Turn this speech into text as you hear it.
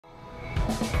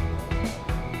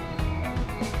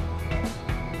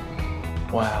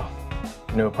Wow,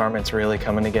 new apartment's really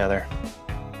coming together.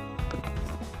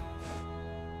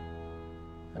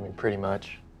 I mean, pretty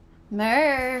much.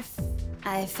 Murph,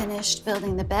 I finished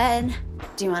building the bed.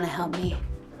 Do you want to help me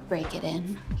break it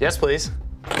in? Yes, please.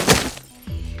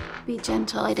 Be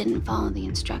gentle, I didn't follow the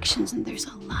instructions and there's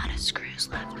a lot of screws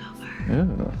left over.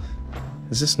 Ooh.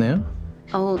 Is this new?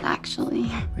 Old, actually.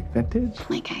 Like vintage?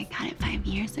 Like I got it 5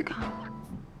 years ago.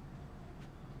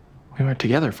 We weren't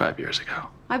together 5 years ago.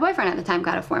 My boyfriend at the time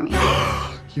got it for me.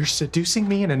 You're seducing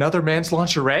me in another man's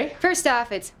lingerie? First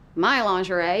off, it's my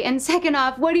lingerie. And second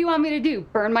off, what do you want me to do?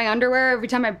 Burn my underwear every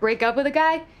time I break up with a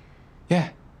guy? Yeah.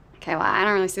 Okay, well, I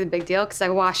don't really see the big deal because I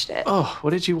washed it. Oh,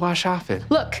 what did you wash off it?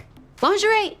 Look,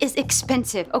 lingerie is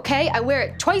expensive, okay? I wear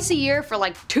it twice a year for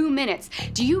like 2 minutes.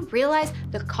 Do you realize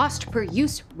the cost per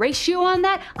use ratio on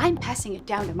that? I'm passing it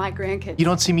down to my grandkids. You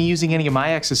don't see me using any of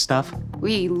my ex's stuff.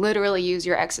 We literally use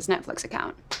your ex's Netflix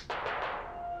account.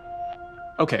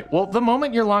 Okay, well, the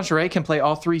moment your lingerie can play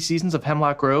all 3 seasons of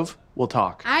Hemlock Grove, we'll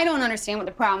talk. I don't understand what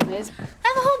the problem is. I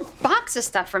have a whole box of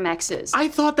stuff from exes. I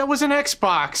thought that was an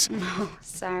Xbox. Oh,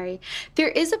 sorry. There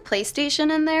is a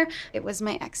PlayStation in there. It was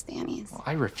my ex Danny's. Well,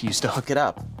 I refuse to hook it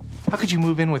up. How could you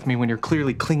move in with me when you're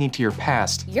clearly clinging to your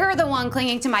past? You're the one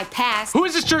clinging to my past. Who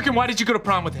is this jerk and why did you go to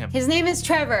prom with him? His name is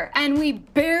Trevor, and we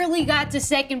barely got to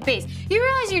second base. You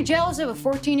realize you're jealous of a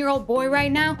 14-year-old boy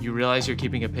right now? You realize you're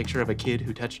keeping a picture of a kid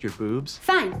who touched your boobs?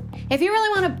 Fine. If you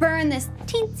really want to burn this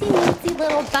teensy-weensy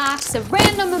little box of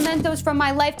random mementos from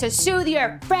my life to soothe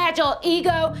your fragile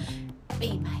ego,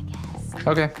 be my guest.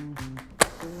 Okay.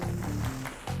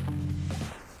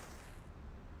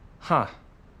 Huh.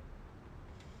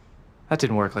 That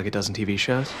didn't work like it does in TV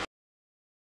shows.